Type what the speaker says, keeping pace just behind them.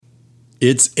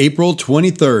It's April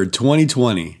 23rd,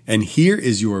 2020, and here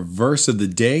is your verse of the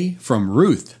day from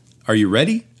Ruth. Are you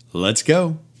ready? Let's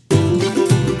go.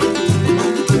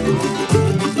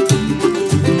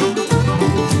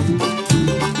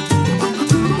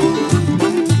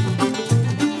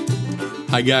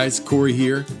 Hi guys, Corey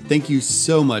here. Thank you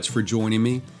so much for joining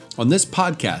me. On this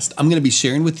podcast, I'm going to be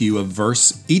sharing with you a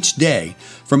verse each day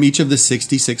from each of the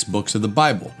 66 books of the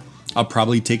Bible. I'll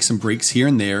probably take some breaks here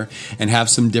and there and have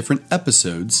some different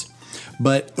episodes.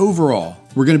 But overall,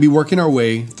 we're going to be working our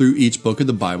way through each book of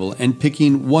the Bible and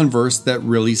picking one verse that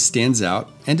really stands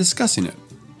out and discussing it.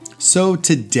 So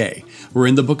today, we're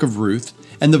in the book of Ruth,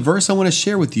 and the verse I want to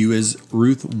share with you is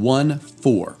Ruth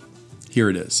 1:4. Here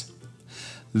it is.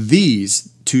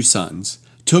 These two sons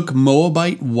took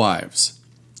Moabite wives.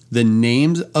 The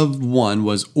name of one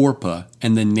was Orpah,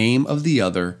 and the name of the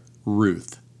other,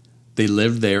 Ruth. They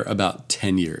lived there about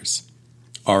 10 years.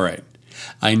 All right,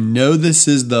 I know this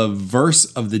is the verse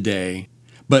of the day,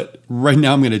 but right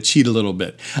now I'm going to cheat a little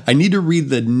bit. I need to read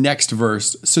the next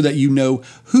verse so that you know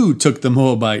who took the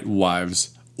Moabite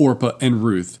wives, Orpah and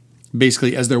Ruth,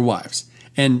 basically as their wives,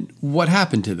 and what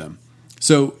happened to them.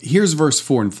 So here's verse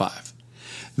 4 and 5.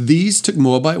 These took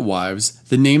Moabite wives.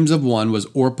 The names of one was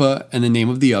Orpah and the name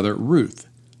of the other, Ruth.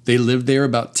 They lived there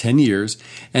about 10 years,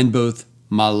 and both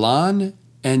Mahlon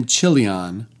and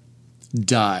Chilion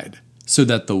died, so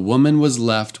that the woman was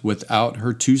left without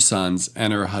her two sons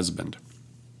and her husband.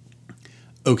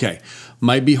 Okay,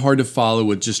 might be hard to follow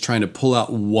with just trying to pull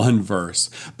out one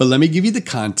verse, but let me give you the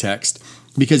context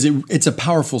because it's a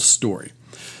powerful story.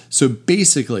 So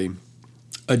basically,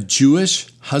 a Jewish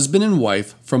husband and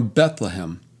wife from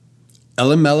Bethlehem,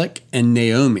 Elimelech and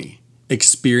Naomi,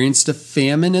 experienced a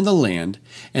famine in the land,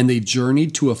 and they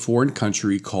journeyed to a foreign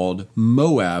country called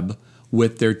Moab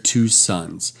with their two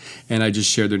sons. And I just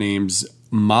shared their names,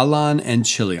 Mahlon and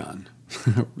Chilion.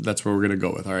 That's what we're going to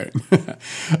go with, all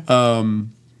right?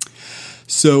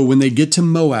 So when they get to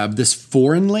Moab, this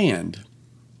foreign land,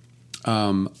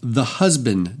 the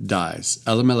husband dies.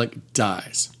 Elimelech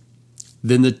dies.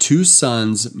 Then the two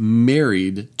sons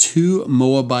married two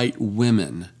Moabite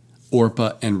women,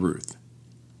 Orpah and Ruth.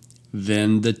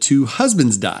 Then the two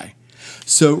husbands die.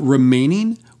 So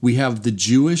remaining, we have the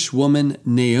Jewish woman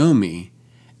Naomi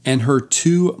and her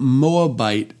two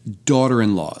Moabite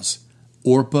daughter-in-laws,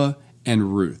 Orpah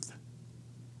and Ruth.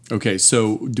 Okay,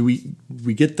 so do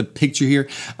we get the picture here?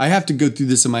 I have to go through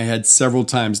this in my head several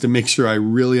times to make sure I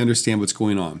really understand what's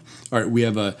going on. All right, we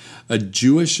have a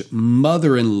Jewish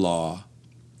mother-in-law,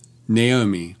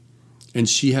 Naomi, and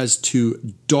she has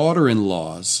two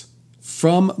daughter-in-laws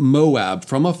from Moab,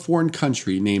 from a foreign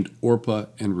country named Orpah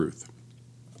and Ruth.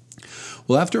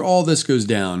 Well, after all this goes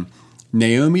down,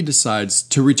 Naomi decides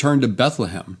to return to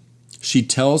Bethlehem. She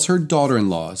tells her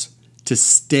daughter-in-laws to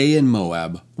stay in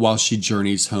Moab while she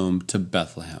journeys home to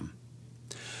Bethlehem.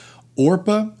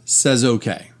 Orpah says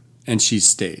okay, and she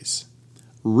stays.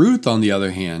 Ruth, on the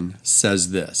other hand,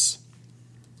 says this: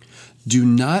 "Do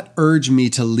not urge me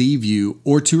to leave you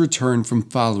or to return from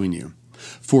following you.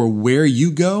 For where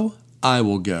you go, I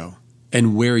will go,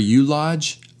 and where you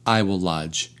lodge, I will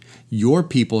lodge. Your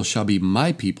people shall be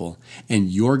my people,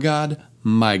 and your God,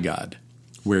 my God.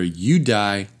 Where you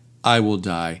die, I will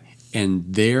die, and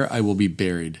there I will be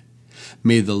buried.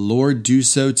 May the Lord do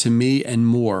so to me and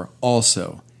more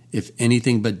also, if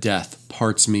anything but death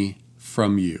parts me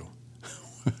from you."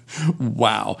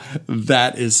 Wow,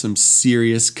 that is some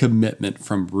serious commitment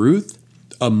from Ruth,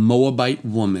 a Moabite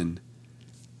woman,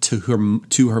 to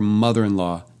her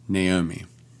mother-in-law, Naomi.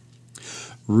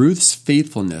 Ruth's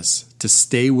faithfulness to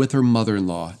stay with her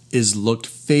mother-in-law is looked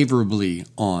favorably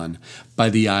on by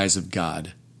the eyes of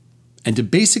God. And to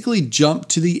basically jump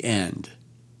to the end,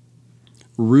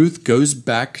 Ruth goes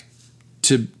back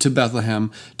to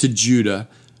Bethlehem, to Judah,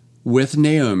 with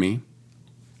Naomi,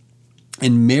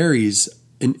 and marries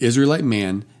an Israelite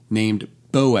man named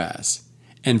Boaz.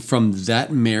 And from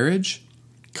that marriage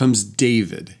comes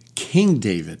David, King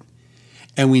David.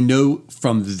 And we know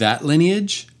from that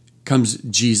lineage comes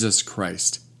Jesus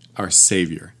Christ, our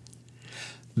Savior.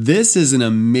 This is an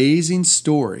amazing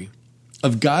story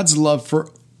of God's love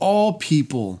for all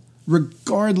people,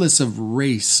 regardless of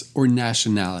race or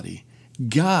nationality.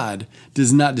 God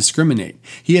does not discriminate.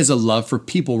 He has a love for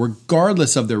people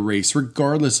regardless of their race,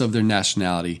 regardless of their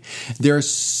nationality. There are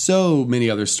so many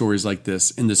other stories like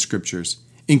this in the scriptures,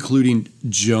 including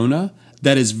Jonah.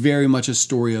 That is very much a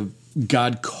story of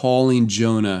God calling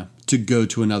Jonah to go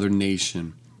to another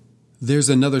nation. There's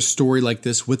another story like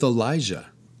this with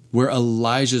Elijah, where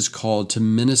Elijah is called to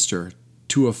minister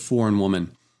to a foreign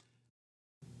woman.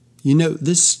 You know,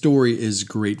 this story is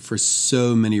great for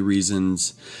so many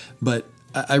reasons, but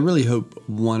I really hope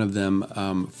one of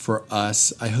them for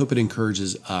us, I hope it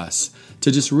encourages us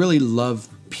to just really love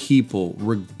people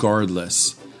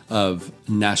regardless of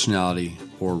nationality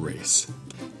or race.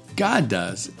 God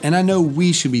does, and I know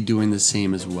we should be doing the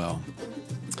same as well.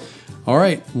 All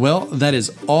right, well, that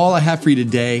is all I have for you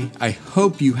today. I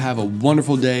hope you have a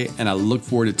wonderful day, and I look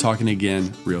forward to talking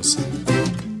again real soon.